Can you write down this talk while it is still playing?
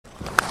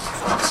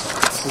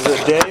This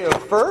is a day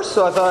of first,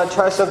 so I thought I'd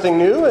try something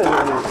new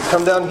and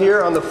come down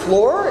here on the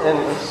floor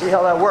and see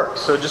how that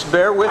works. So just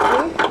bear with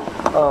me.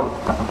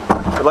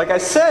 But like I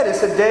said,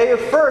 it's a day of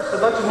first, a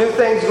bunch of new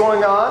things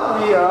going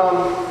on.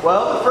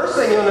 Well, the first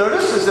thing you'll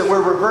notice is that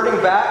we're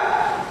reverting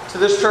back to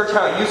this church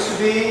how it used to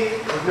be,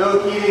 with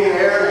no heating and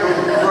air.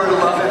 You'll grow to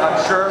love it,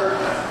 I'm sure.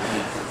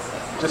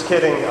 Just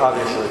kidding,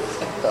 obviously.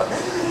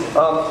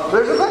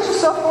 There's a bunch of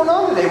stuff going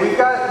on today. We've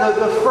got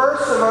the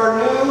first of our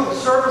new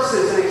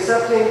services in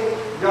accepting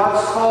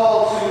God's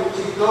call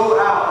to go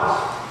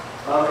out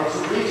and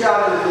to reach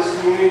out into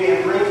this community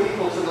and bring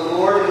people to the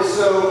Lord. And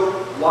so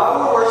while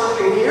we're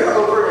worshiping here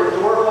over in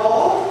Door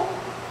Hall,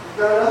 we've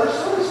got another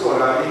service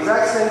going on at the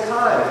exact same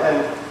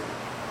time.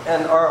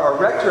 And our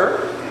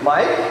rector,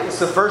 Mike, it's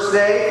the first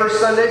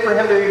Sunday for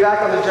him to be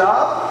back on the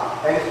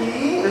job, and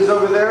he is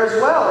over there as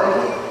well.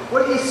 And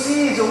what he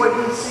sees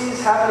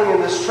happening in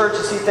this church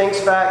as he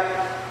thinks back,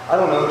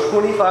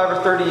 25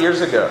 or 30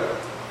 years ago,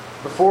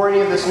 before any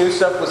of this new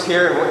stuff was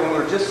here, and when we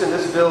were just in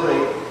this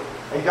building,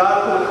 and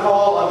God put a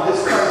call on this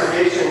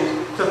congregation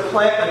to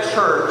plant a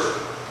church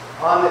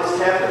on its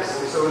campus.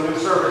 And so a new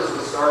service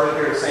was started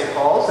here at St.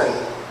 Paul's, and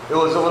it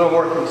was a little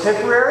more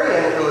contemporary,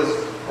 and it was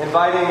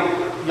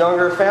inviting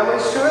younger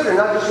families to it, or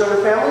not just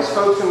younger families,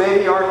 folks who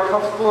maybe aren't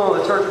comfortable in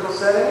a liturgical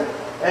setting.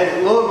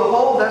 And lo and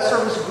behold, that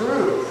service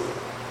grew.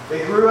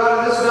 They grew out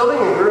of this building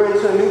and grew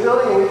into a new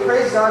building, and we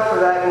praise God for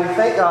that, and we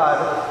thank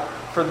God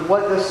for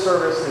what this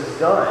service has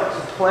done,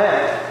 to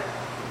plant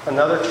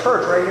another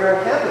church right here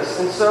on campus.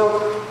 And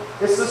so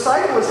it's the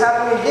cycle is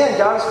happening again.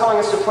 God is calling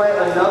us to plant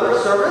another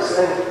service,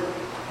 and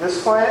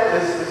this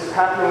plant is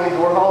happening in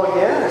Door Hall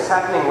again, and it's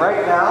happening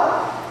right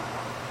now.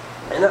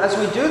 And as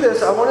we do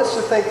this, I want us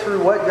to think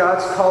through what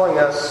God's calling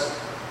us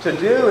to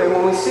do. And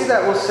when we see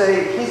that, we'll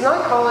say, He's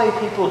not calling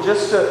people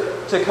just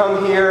to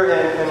come here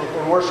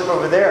and worship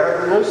over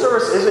there. The new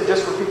service isn't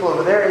just for people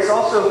over there. It's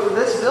also for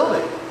this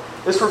building.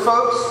 It's for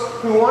folks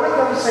who want to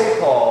come to St.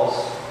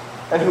 Paul's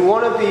and who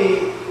want to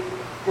be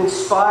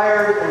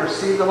inspired and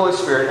receive the Holy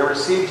Spirit and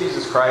receive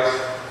Jesus Christ.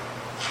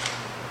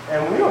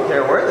 And we don't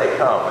care where they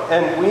come.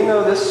 And we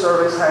know this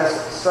service has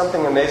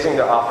something amazing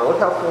to offer. Look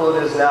how full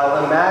it is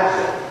now.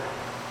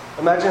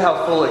 Imagine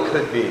how full it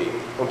could be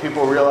when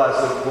people realize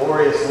the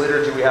glorious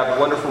liturgy we have, the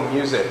wonderful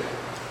music,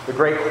 the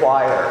great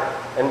choir,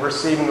 and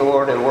receiving the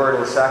Lord in word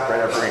and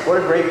sacrament every week. What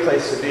a great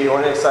place to be.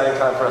 What an exciting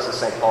time for us at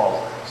St.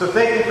 Paul's. So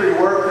thank you for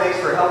your work. Thanks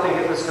for helping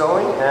get this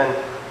going. And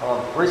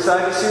we're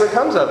excited to see what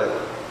comes of it.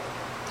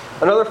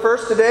 Another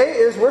first today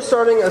is we're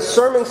starting a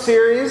sermon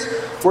series.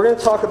 We're going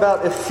to talk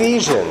about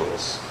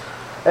Ephesians.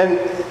 And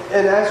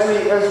as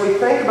we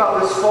think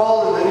about this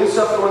fall and the new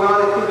stuff going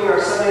on, including our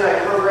Sunday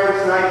night program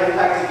tonight,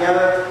 Impact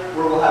Together,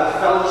 where we'll have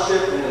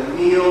fellowship and a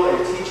meal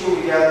and teaching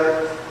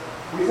together,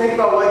 we think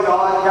about what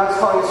God's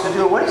calling us to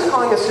do. And what He's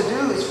calling us to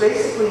do is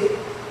basically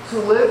to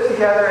live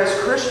together as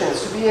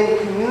Christians, to be in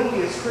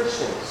community as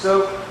Christians.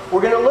 So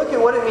we're going to look at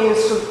what it means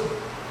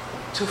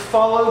to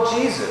follow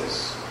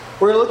Jesus.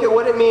 We're going to look at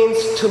what it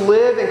means to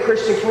live in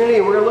Christian community.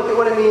 And we're going to look at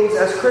what it means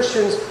as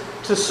Christians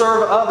to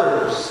serve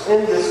others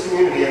in this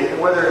community. And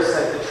whether it's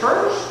at the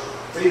church,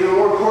 but even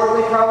more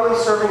importantly, probably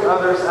serving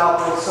others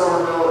out in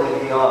Somerville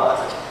and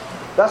beyond.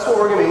 That's what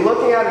we're going to be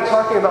looking at and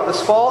talking about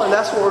this fall, and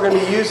that's what we're going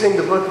to be using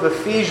the book of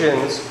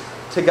Ephesians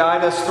to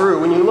guide us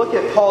through. When you look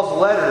at Paul's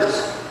letters,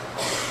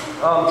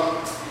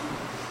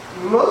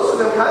 most of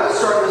them kind of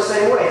start in the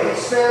same way. He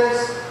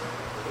spends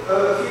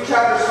a few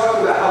chapters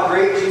talking about how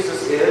great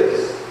Jesus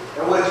is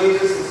and what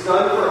Jesus has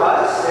done for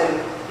us, and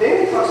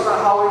then he talks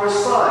about how we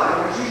respond.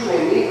 And there's usually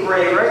a neat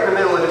break right in the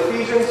middle of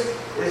Ephesians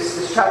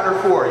is chapter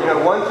 4.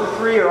 1 through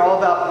 3 are all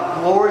about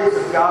the glories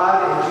of God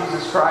in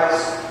Jesus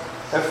Christ.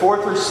 And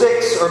 4 through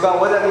 6 are about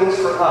what that means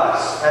for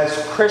us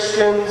as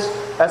Christians,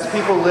 as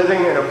people living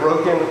in a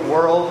broken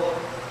world.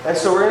 And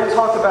so we're going to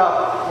talk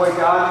about what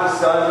God has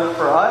done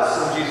for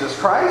us in Jesus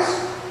Christ,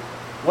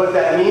 what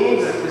that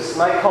means. This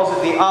Mike calls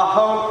it the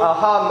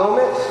aha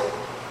moment.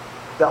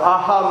 The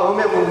aha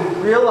moment when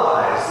we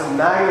realize the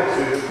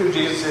magnitude of who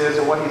Jesus is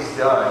and what He's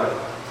done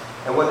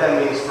and what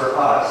that means for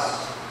us.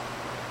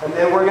 And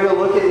then we're going to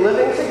look at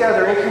living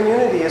together in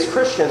community as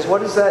Christians. What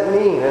does that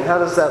mean and how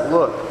does that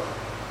look?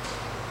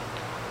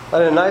 I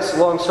had a nice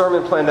long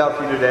sermon planned out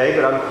for you today,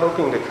 but I'm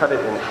hoping to cut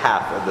it in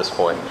half at this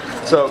point.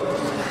 So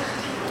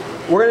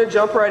we're going to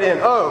jump right in.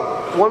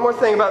 Oh, one more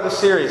thing about this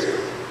series.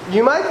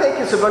 You might think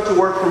it's a bunch of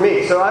work for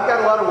me. So I've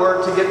got a lot of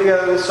work to get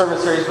together this sermon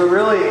series, but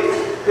really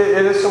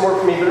it is some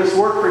work for me, but it's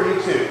work for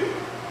you too.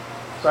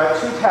 So I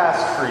have 2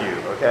 tasks for you,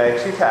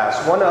 okay? 2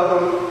 tasks. One of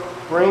them,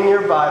 bring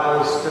your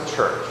Bibles to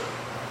church.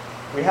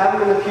 We have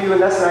them in the pew,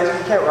 and that's nice, but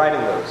you can't write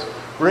in those.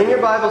 Bring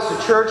your Bibles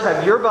to church,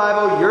 have your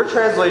Bible, your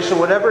translation,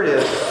 whatever it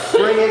is,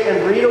 bring it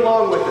and read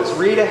along with us.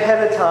 Read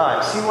ahead of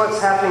time. See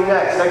what's happening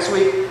next. Next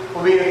week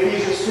we'll be in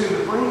Ephesians 2,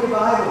 but bring your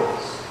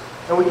Bibles.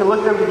 And we can look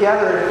at them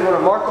together, and if you want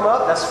to mark them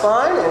up, that's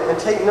fine, and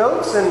take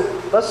notes, and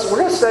we're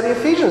going to study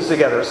Ephesians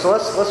together. So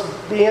let's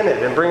be in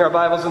it and bring our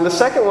Bibles. And the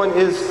second one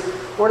is,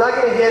 we're not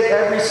going to hit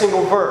every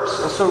single verse.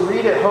 And so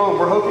read at home.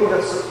 We're hoping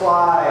to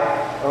supply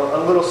a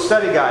little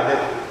study guide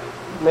that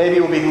maybe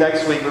it will be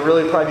next week, but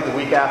really probably the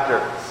week after.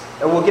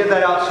 And we'll get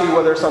that out to you,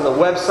 whether it's on the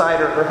website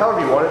or however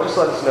you want it. Just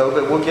let us know,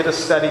 but we'll get a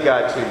study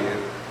guide to you.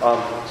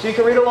 So you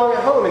can read along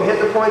at home and hit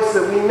the points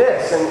that we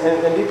miss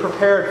and be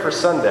prepared for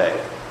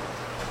Sunday.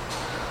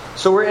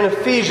 So we're in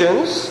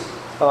Ephesians.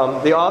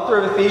 The author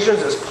of Ephesians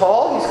is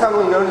Paul. He's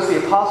commonly known as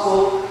the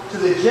apostle to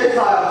the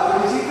Gentiles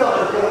because he felt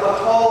a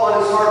call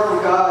on his heart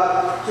from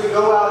God to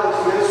go out and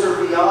to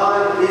minister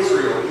beyond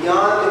Israel,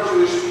 beyond the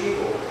Jewish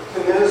people, to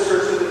minister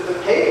to the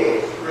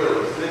pagans,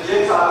 really, to the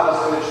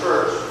Gentiles in the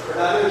church, or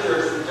not in the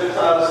church, but the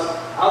Gentiles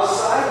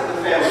outside of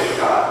the family of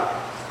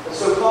God. And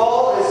so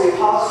Paul is the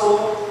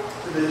apostle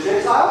to the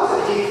Gentiles,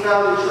 and he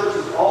founded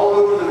churches all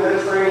over the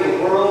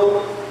Mediterranean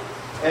world.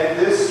 And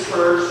this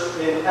church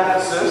in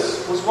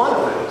Ephesus was one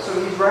of them. So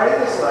he's writing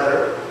this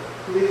letter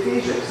to the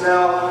Ephesians.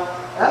 Now,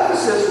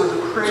 Ephesus was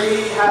a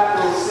pretty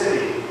happening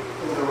city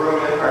in the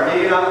Roman Empire.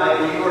 Maybe not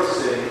like New York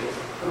City,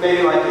 but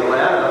maybe like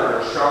Atlanta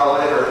or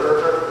Charlotte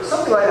or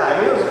something like that.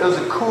 I mean, it was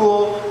a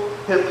cool,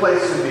 hip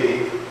place to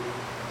be.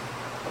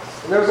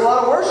 And there was a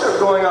lot of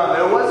worship going on, but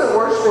it wasn't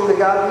worshiping the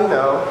God we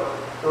know.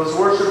 It was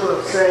worship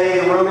of,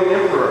 say, the Roman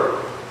Emperor.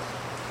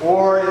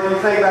 Or if you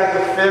think back to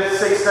 5th,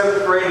 6th,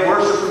 7th grade,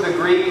 worship of the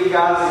Greek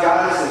gods and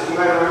goddesses. You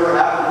might remember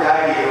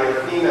Aphrodite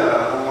or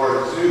Athena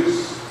or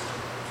Zeus.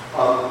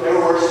 They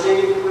were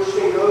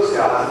worshiping those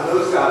gods and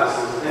those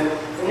goddesses.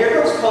 And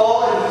here comes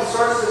Paul, and he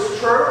starts this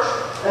church.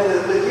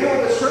 And the deal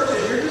with this church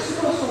is you're just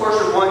supposed to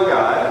worship one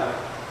God.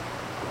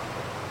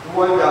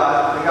 One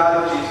God, the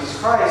God of Jesus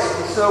Christ.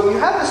 And so we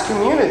have this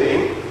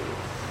community,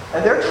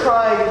 and they're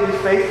trying to be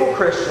faithful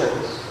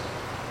Christians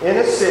in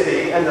a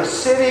city, and the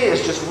city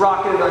is just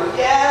rocking, like,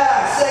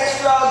 yeah, sex,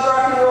 drugs,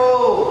 rock and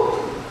roll.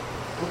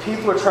 And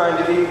people are trying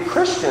to be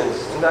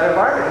Christians in that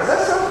environment. Does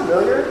that sound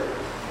familiar?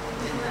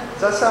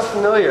 Does that sound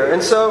familiar?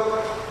 And so,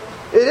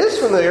 it is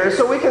familiar.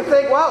 So we can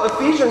think, wow,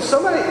 Ephesians,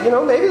 somebody,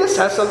 maybe this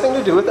has something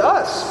to do with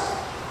us.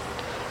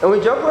 And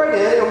we jump right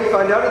in, and we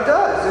find out it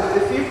does.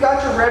 If you've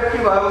got your red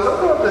pew Bibles,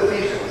 open up to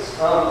Ephesians.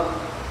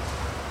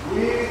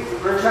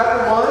 We're in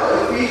chapter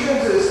 1.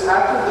 Ephesians is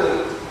after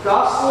the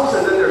Gospels,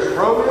 and then there's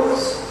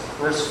Romans,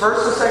 and there's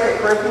 1st and 2nd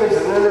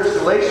Corinthians, and then there's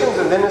Galatians,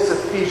 and then it's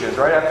Ephesians,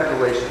 right after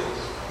Galatians.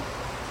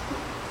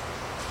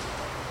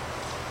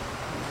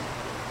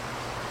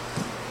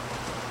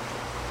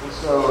 And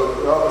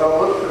so,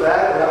 I'll look for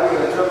that, and now we're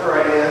going to jump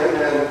right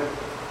in. And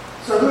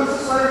so who's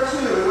this letter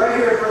to? And right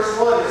here in verse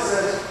 1, it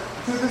says,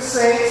 to the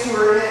saints who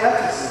are in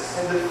Ephesus,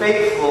 and the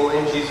faithful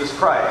in Jesus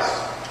Christ.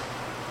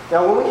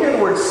 Now, when we hear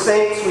the word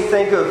saints, we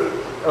think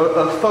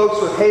of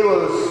folks with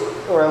halos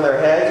around their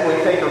heads.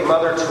 We think of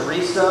Mother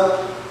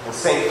Teresa and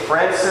St.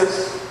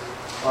 Francis.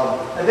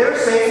 And they're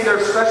saints, they're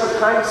a special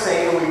kind of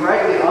saint, and we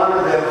rightly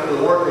honor them for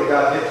the work that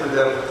God did through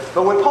them.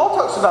 But when Paul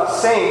talks about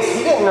saints,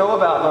 he didn't know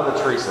about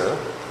Mother Teresa.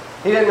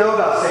 He didn't know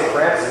about St.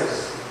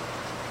 Francis.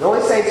 The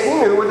only saints he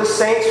knew were the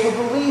saints who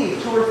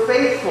believed, who were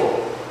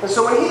faithful. And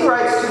so when he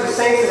writes to the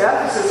saints in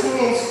Ephesus, he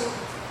means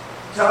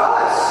to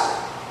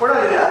us. We're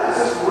not in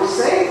Ephesus, but we're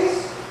saints.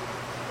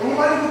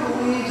 Anybody who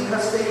believes and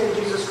has faith in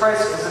Jesus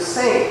Christ is a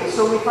saint. And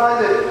so we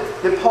find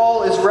that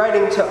Paul is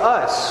writing to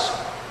us.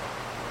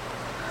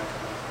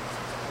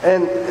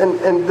 And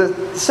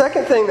the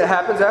second thing that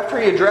happens after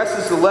he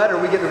addresses the letter,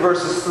 we get to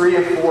verses 3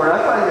 and 4. And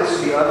I find this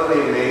to be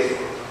utterly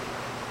amazing.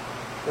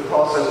 And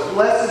Paul says,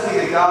 blessed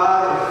be the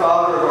God and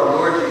Father of our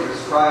Lord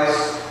Jesus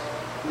Christ,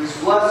 who has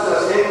blessed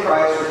us in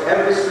Christ with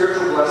every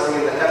spiritual blessing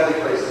in the heavenly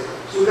places.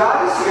 So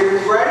God is here.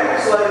 He's writing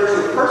this letter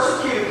to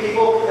persecuted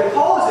people. And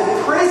Paul is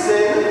in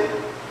prison.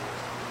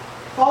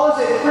 Paul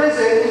is in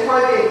prison, he's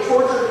probably being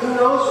tortured, who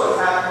knows what's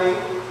happening.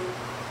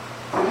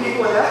 The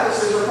people in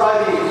Ephesus are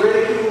probably being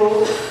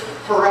ridiculed,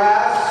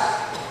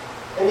 harassed.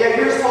 And yet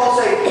here's Paul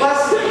saying,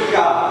 blessed be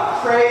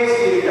God, praise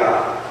be to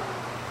God.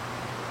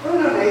 What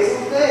an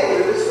amazing thing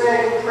that this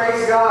man can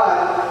praise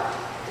God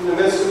in the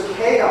midst of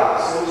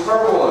chaos and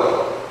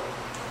turmoil.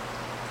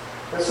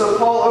 And so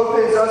Paul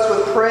opens us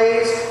with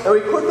praise, and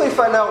we quickly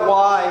find out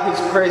why he's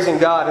praising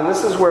God. And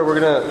this is where we're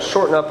going to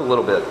shorten up a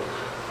little bit.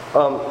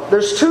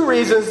 There's two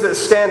reasons that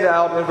stand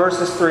out in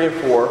verses 3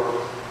 and 4.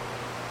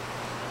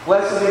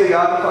 Blessed be the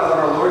God and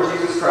Father of our Lord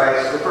Jesus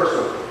Christ, the first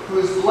one, who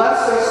has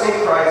blessed us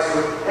in Christ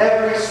with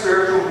every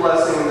spiritual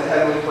blessing in the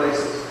heavenly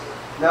places.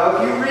 Now,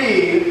 if you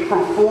read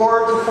from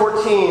 4 to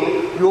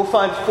 14, you will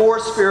find 4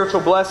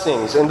 spiritual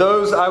blessings. And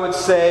those, I would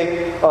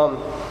say,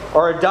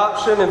 are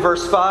adoption in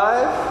verse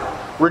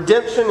 5,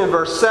 redemption in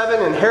verse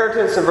 7,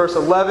 inheritance in verse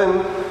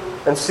 11,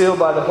 and sealed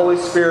by the Holy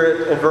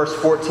Spirit in verse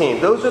 14.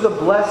 Those are the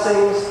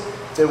blessings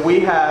that we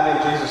have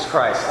in Jesus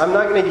Christ. I'm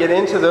not going to get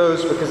into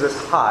those because it's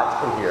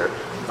hot in here.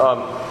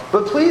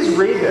 But please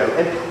read them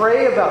and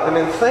pray about them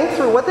and think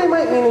through what they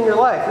might mean in your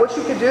life. What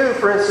you could do,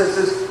 for instance,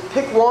 is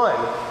pick one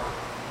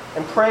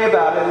and pray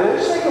about it and then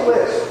just make a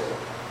list.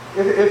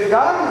 If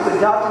God has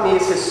adopted me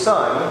as His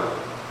Son,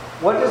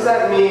 what does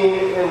that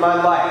mean in my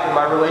life, in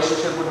my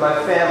relationship with my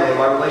family, in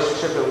my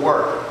relationship at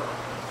work?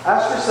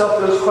 Ask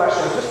yourself those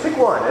questions. Just pick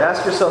one and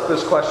ask yourself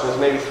those questions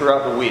maybe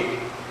throughout the week.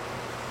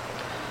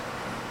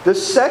 The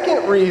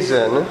second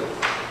reason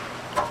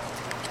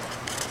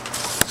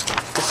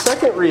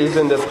second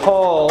reason that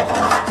Paul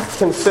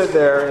can sit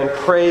there and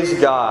praise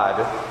God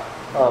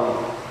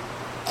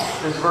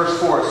is verse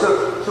 4.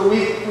 So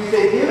we've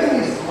been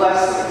given these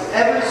blessings,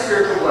 every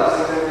spiritual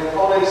blessing, and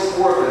Paul names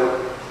 4 of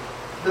them.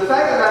 The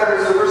fact of the matter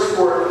is, in verse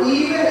 4,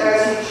 even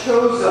as he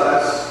chose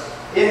us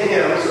in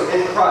him, so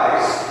in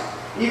Christ,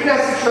 even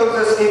as he chose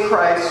us in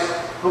Christ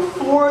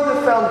before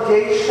the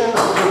foundation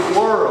of the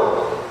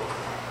world,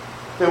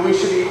 that we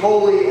should be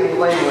holy and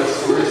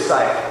blameless in his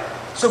sight.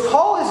 So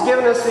Paul has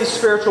given us these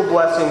spiritual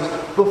blessings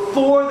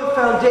before the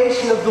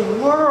foundation of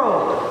the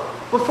world,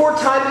 before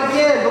time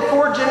began,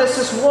 before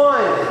Genesis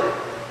 1.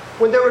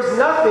 When there was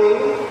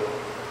nothing,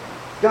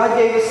 God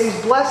gave us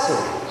these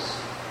blessings.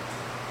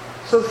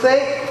 So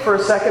think for a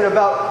second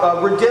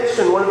about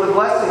redemption, one of the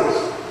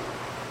blessings.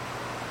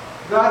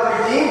 God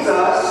redeems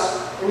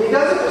us, and he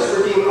doesn't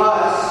just redeem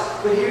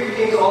us, but he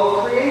redeems all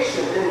of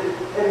creation.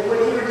 And when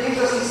he redeems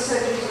us, he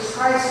sent Jesus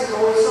Christ, his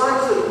only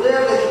Son, to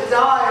live and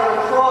die on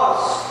the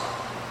cross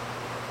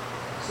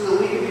so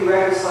that we could be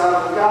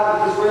reconciled with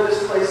God, because we're in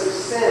this place of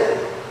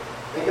sin.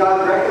 And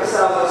God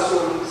reconciled us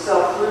to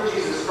himself through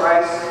Jesus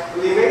Christ.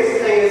 And the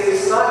amazing thing is,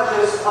 it's not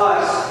just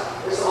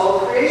us, it's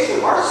all of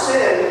creation. Our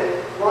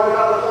sin brought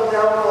about the whole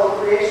downfall of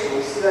creation.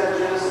 We see that in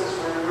Genesis,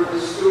 where we're the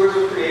stewards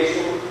of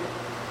creation.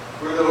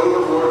 We're the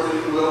overlords,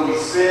 if you will. We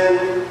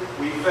sinned,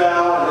 we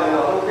fell, and then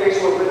the whole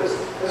creation went with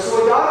us. And so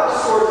when God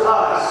restores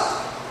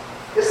us,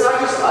 it's not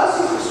just us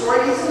he's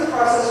restoring, he's in the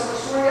process of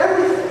restoring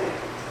everything.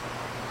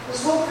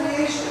 This whole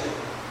creation.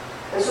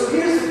 And so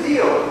here's the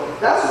deal.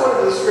 That's one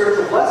of the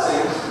spiritual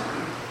blessings.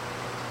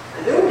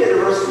 And then we get to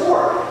verse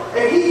 4.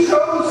 And he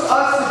chose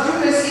us to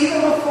do this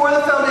even before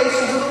the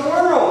foundations of the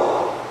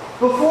world.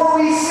 Before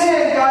we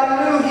sinned,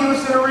 God knew he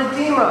was going to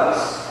redeem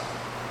us.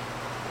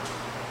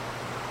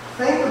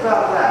 Think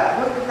about that.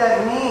 What did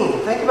that mean?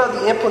 Think about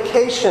the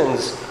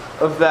implications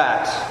of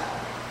that.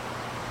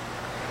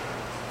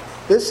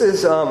 This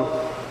is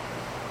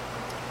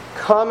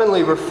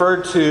commonly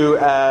referred to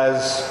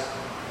as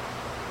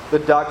the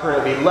doctrine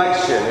of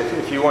election,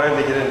 if you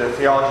wanted to get into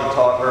theology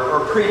talk,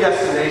 or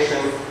predestination,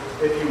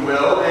 if you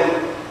will.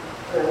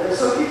 And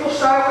some people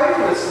shy away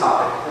from this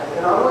topic.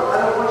 And I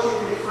don't want you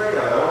to be afraid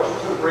of it. I want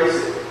you to embrace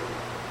it.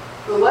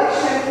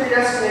 Election,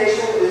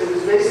 predestination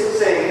is basically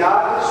saying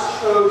God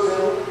has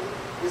chosen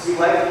his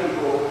elect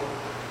people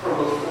from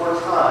before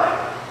time.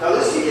 Now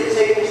this can get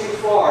taken too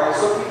far, and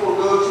some people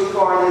go too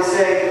far and they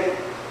say,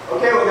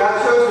 okay, well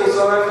God chose me,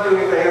 so I don't have to do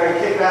anything. I'm going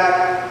to kick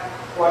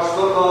back, watch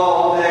football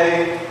all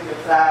day, get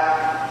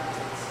fat.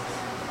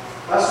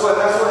 That's what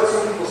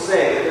some people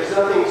say, that there's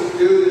nothing to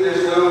do, that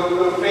there's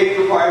no faith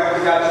required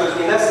because God chose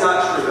me. And that's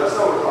not true. That's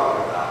not what we're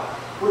talking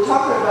about. We're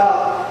talking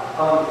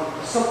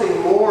about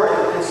something more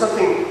and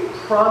something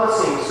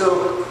promising.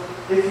 So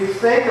if you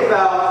think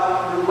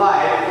about your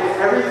life, if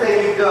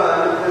everything you've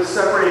done has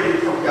separated you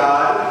from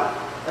God,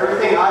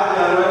 everything I've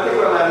done, I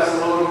think my life is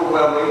a little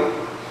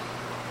overwhelming.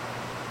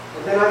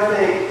 And then I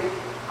think,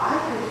 I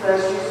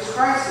confess Jesus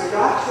Christ, and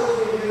God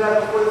chose me to do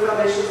that before the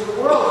foundations of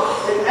the world.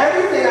 And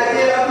everything I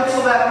did up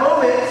until that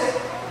moment,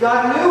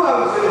 God knew I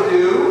was going to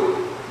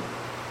do,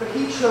 but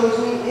he chose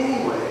me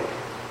anyway.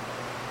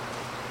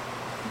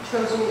 He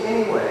chose me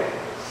anyway.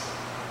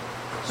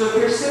 So if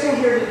you're sitting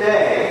here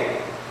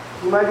today,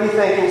 you might be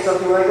thinking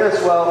something like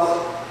this,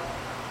 well,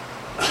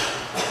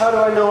 how do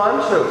I know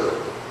I'm chosen?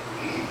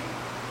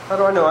 How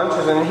do I know I'm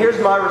chosen? And here's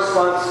my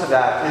response to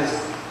that is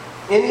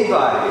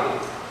anybody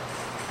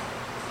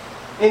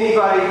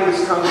who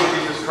has come to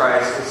Jesus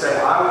Christ and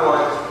said, I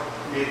want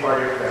to be a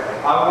part of your family,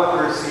 I want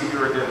to receive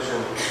your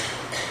redemption,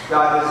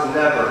 God has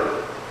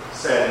never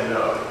said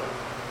no.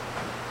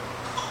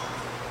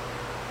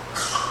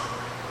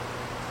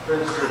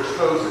 Friends, you're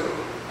chosen.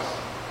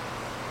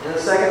 And the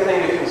second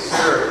thing to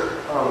consider,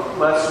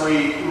 lest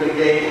we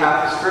negate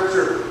half the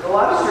Scripture, a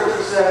lot of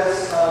Scripture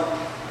says,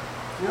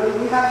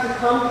 we have to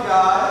come to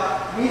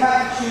God, we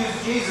have to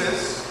choose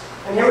Jesus.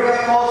 And here we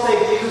have Paul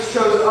saying Jesus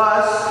chose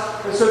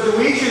us. And so do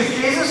we choose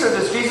Jesus or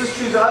does Jesus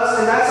choose us?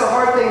 And that's a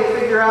hard thing to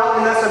figure out,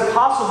 and that's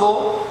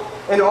impossible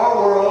in our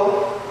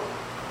world.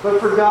 But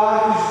for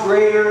God, who's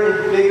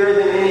greater and bigger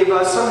than any of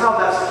us, somehow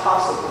that's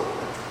possible.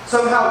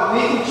 Somehow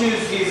we can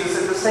choose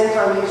Jesus at the same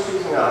time he's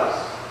choosing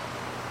us.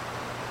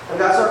 And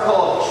that's our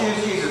call, to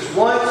choose Jesus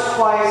once,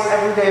 twice,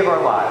 every day of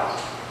our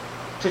lives.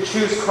 To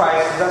choose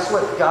Christ, because that's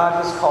what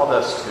God has called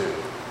us to.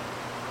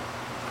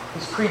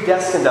 He's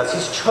predestined us.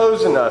 He's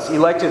chosen us,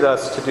 elected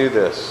us to do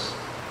this.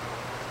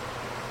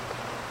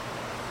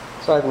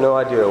 So I have no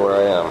idea where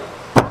I am.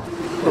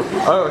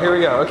 Oh, here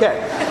we go.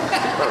 Okay.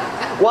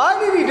 Why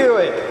did he do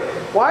it?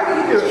 Why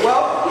did he do it?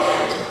 Well,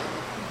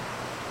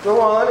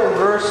 go on in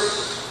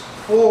verse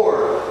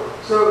 4.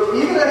 So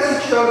even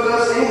as he chose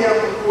us in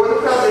him before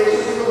the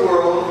foundations of the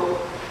world,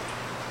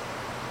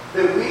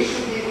 that we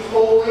should be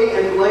holy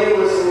and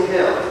blameless in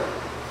him.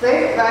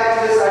 Think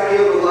back to this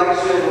idea of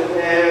election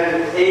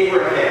and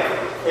Abraham.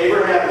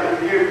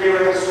 Abraham, you hear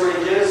Abraham's story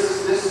in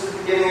Genesis. This is the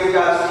beginning of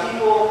God's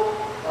people.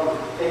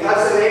 And God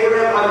said,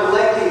 Abraham, I'm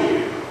electing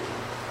you.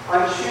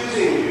 I'm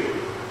choosing you.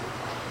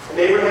 And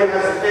Abraham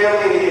Abraham has a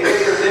family, and they get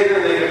bigger and bigger,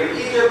 and they go to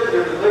Egypt, and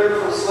they're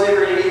delivered from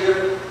slavery in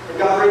Egypt. And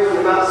God brings them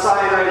to Mount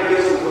Sinai, and He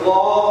gives them the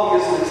law, He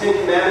gives them the Ten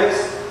Commandments.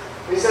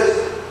 And He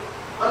says,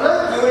 I'm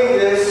not doing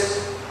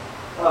this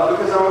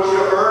because I want you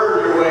to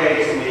earn your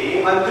way to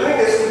me. I'm doing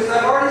this because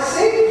I've already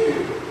saved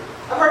you.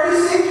 I've already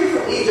saved you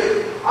from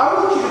Egypt. I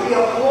want you to be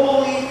a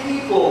holy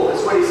people,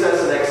 is what He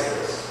says in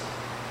Exodus.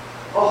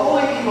 A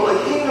holy people, a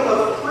kingdom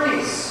of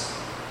priests.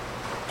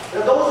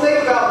 Now don't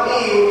think about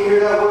me when you hear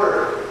that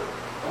word.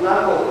 I'm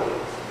not holy.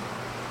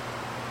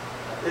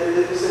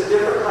 It's a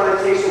different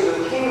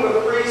connotation. The kingdom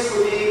of priests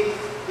would be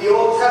the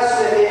Old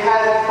Testament. They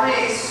had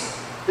priests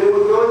that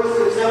would go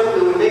into the temple,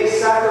 that would make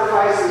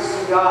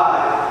sacrifices to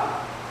God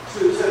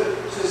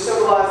to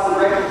symbolize the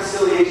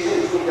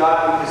reconciliation between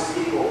God and His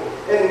people.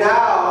 And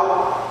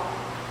now,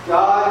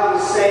 God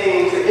is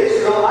saying to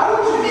Israel, I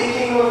want you to be a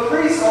kingdom of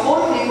priests, a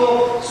holy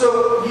people,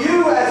 so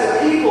you as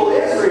a people,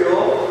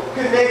 Israel,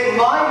 can make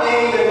my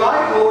name and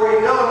my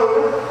glory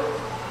known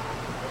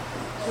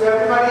to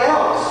everybody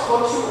else,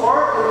 folks who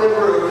aren't a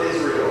member of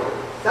Israel.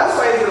 That's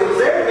why Israel was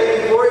there, to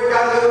make the glory of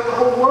God known to the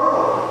whole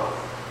world.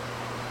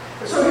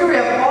 And so here we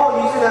have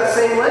Paul using that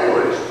same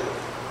language.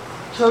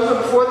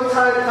 Chosen before the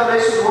time of the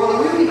foundation of the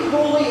world, that we would be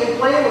holy and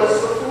blameless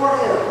before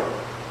Him.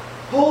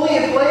 Holy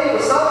and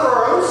blameless, not for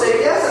our own sake,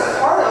 yes, that's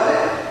part of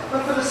it,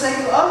 but for the sake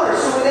of others.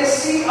 So when they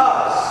see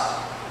us,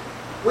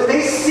 when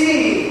they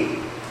see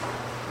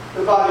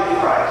the body of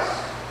Christ,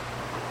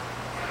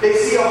 they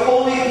see a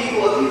holy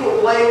people, a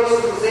people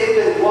blameless because they've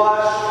been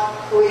washed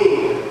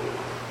clean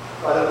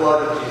by the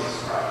blood of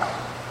Jesus Christ.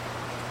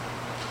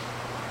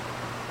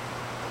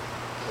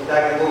 And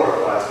that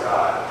glorifies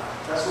God.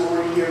 That's what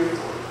we're here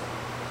for.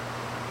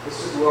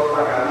 It's to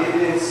glorify God.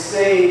 We've been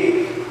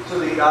saved so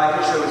that God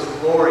can show His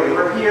glory.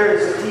 We're here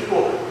as a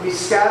people. We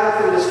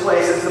scatter from this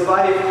place as the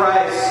body of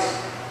Christ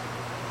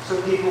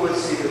so people would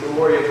see the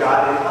glory of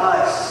God in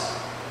us.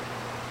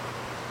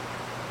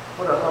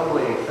 What a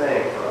humbling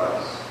thing for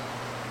us.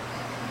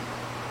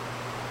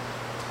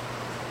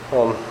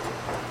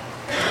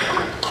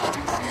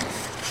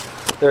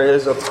 There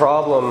is a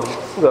problem,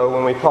 though,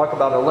 when we talk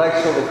about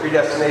election and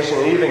predestination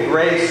and even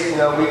grace.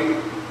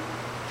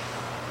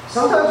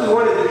 Sometimes we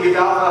want it to be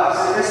about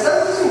us. And this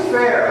doesn't seem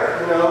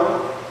fair, It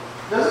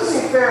doesn't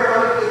seem fair if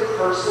I'm a good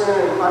person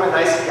and if I'm a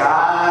nice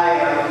guy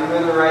and I'm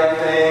doing the right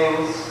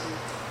things.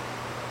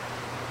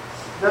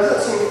 It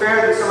doesn't seem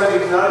fair that somebody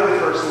who's not a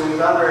good person, who's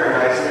not very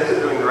nice and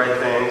isn't doing the right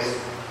things,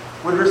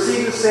 would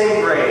receive the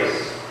same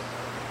grace.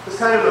 It's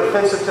kind of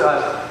offensive to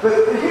us. But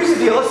here's the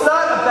deal. It's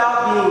not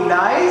about being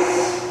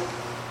nice.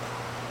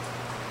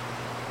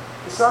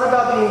 It's not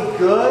about being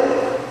good.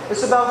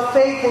 It's about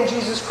faith in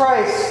Jesus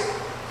Christ.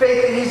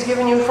 Faith that He's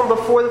given you from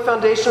before the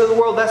foundation of the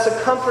world. That's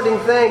a comforting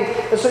thing.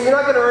 And so you're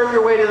not going to earn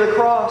your way to the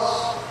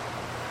cross.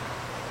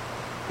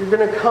 You're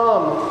going to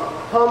come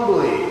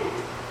humbly.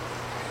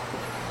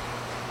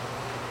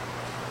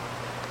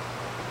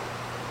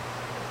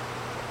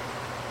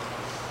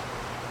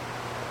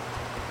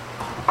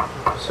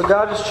 So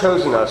God has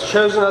chosen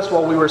us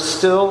while we were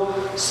still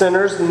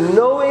sinners,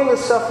 knowing the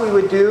stuff we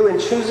would do and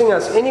choosing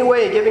us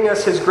anyway and giving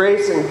us His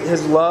grace and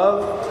His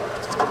love.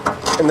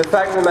 And the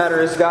fact of the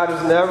matter is God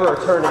has never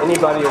turned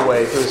anybody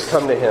away who has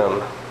come to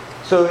Him.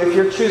 So if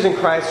you're choosing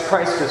Christ,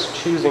 Christ is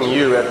choosing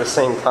you at the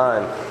same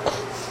time.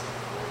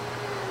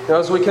 Now,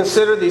 as we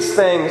consider these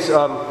things,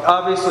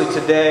 obviously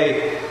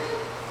today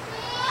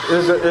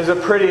is a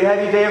pretty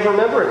heavy day of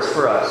remembrance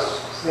for us.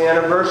 It's the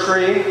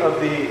anniversary of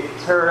the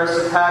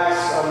terrorist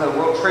attacks on the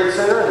World Trade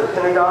Center and the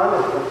Pentagon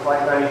and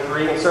Flight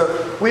 93. And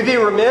so we'd be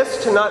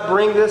remiss to not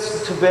bring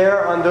this to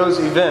bear on those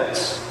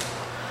events.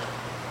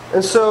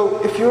 And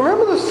so if you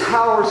remember those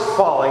towers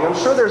falling, I'm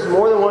sure there's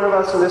more than one of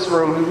us in this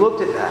room who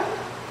looked at that.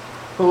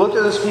 Who looked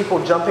at those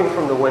people jumping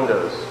from the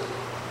windows.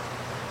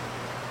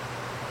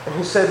 And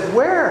who said,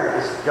 where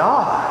is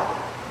God?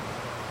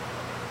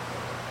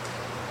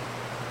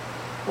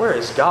 Where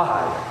is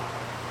God?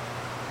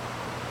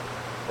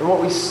 And what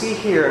we see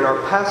here in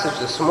our passage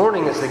this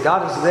morning is that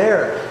God is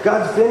there.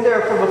 God's been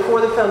there from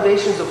before the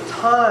foundations of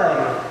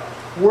time,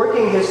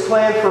 working His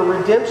plan for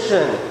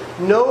redemption,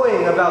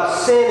 knowing about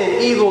sin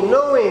and evil,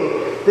 knowing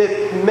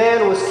that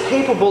man was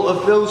capable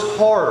of those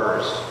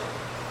horrors,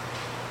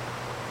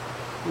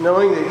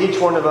 knowing that each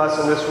one of us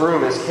in this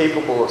room is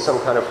capable of some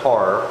kind of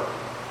horror.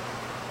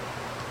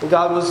 And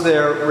God was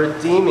there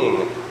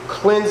redeeming,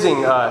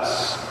 cleansing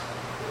us.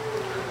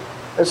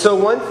 And so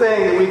one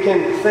thing that we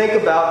can think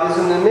about is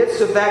in the midst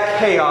of that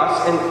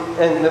chaos,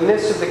 and in the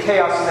midst of the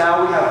chaos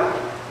now, we have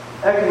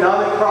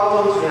economic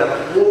problems, we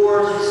have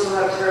wars, we still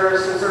have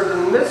terrorist concerns.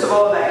 In the midst of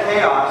all of that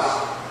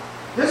chaos,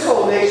 this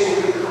whole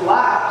nation could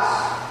collapse.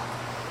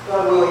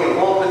 God willing it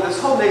won't, but this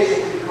whole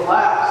nation could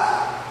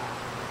collapse.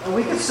 And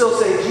we could still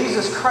say,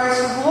 Jesus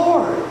Christ is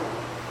Lord.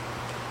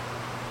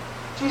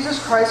 Jesus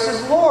Christ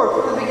is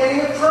Lord. From the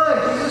beginning of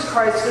time, Jesus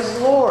Christ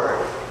is Lord.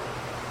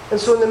 And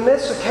so in the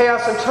midst of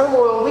chaos and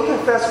turmoil, we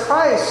confess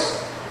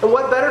Christ. And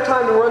what better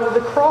time to run to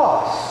the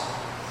cross?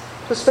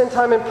 To spend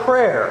time in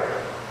prayer.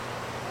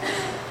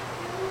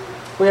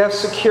 We have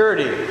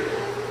security.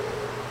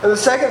 And the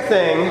second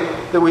thing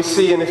that we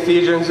see in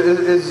Ephesians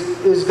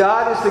is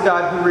God is the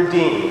God who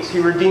redeems. He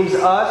redeems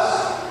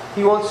us.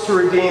 He wants to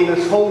redeem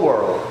this whole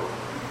world.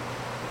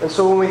 And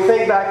so when we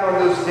think back on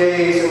those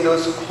days and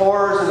those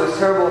horrors and those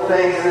terrible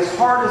things, and as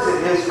hard as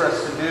it is for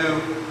us to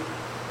do,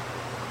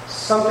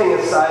 something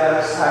inside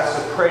us has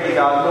to pray to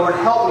God, Lord,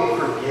 help me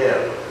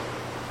forgive.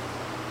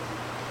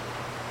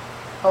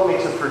 Help me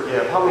to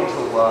forgive. Help me to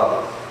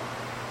love.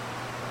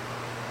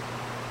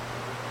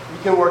 You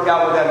can work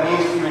out what that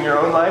means for you in your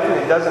own life, and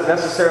it doesn't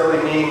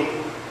necessarily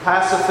mean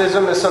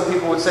pacifism, as some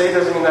people would say. It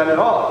doesn't mean that at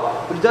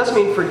all. But it does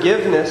mean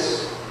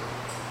forgiveness.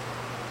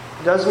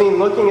 It does mean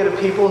looking at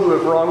people who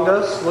have wronged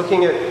us,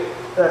 looking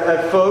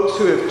at folks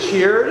who have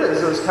cheered as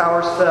those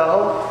towers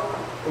fell,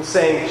 and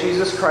saying,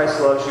 Jesus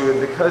Christ loves you, and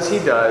because He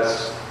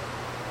does,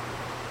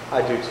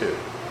 I do too.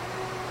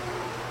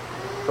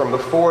 From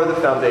before the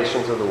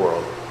foundations of the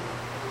world.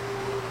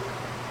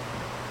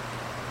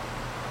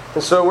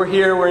 And so we're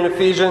here, we're in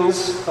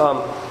Ephesians,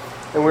 and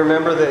we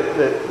remember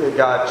that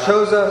God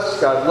chose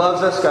us, God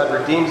loves us, God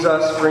redeems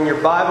us. Bring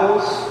your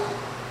Bibles.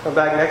 Come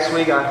back next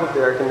week. I hope the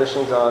air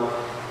conditioning's on.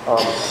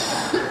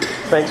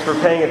 Thanks for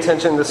paying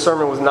attention. This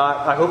sermon was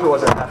not, I hope it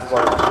wasn't half as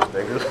long as I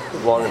think. It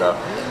was long enough.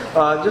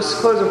 Just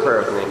close in prayer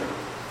with me.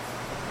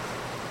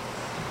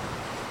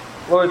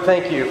 Lord,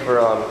 thank you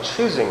for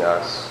choosing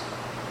us,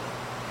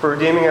 for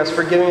redeeming us,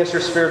 for giving us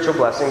your spiritual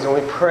blessings. And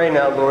we pray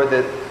now, Lord,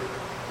 that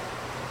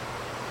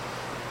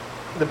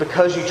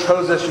because you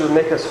chose us, you would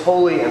make us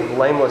holy and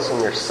blameless in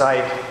your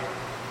sight,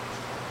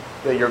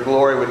 that your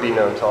glory would be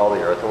known to all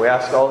the earth. And we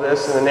ask all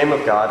this in the name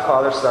of God,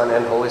 Father, Son,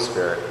 and Holy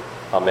Spirit.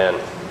 Amen.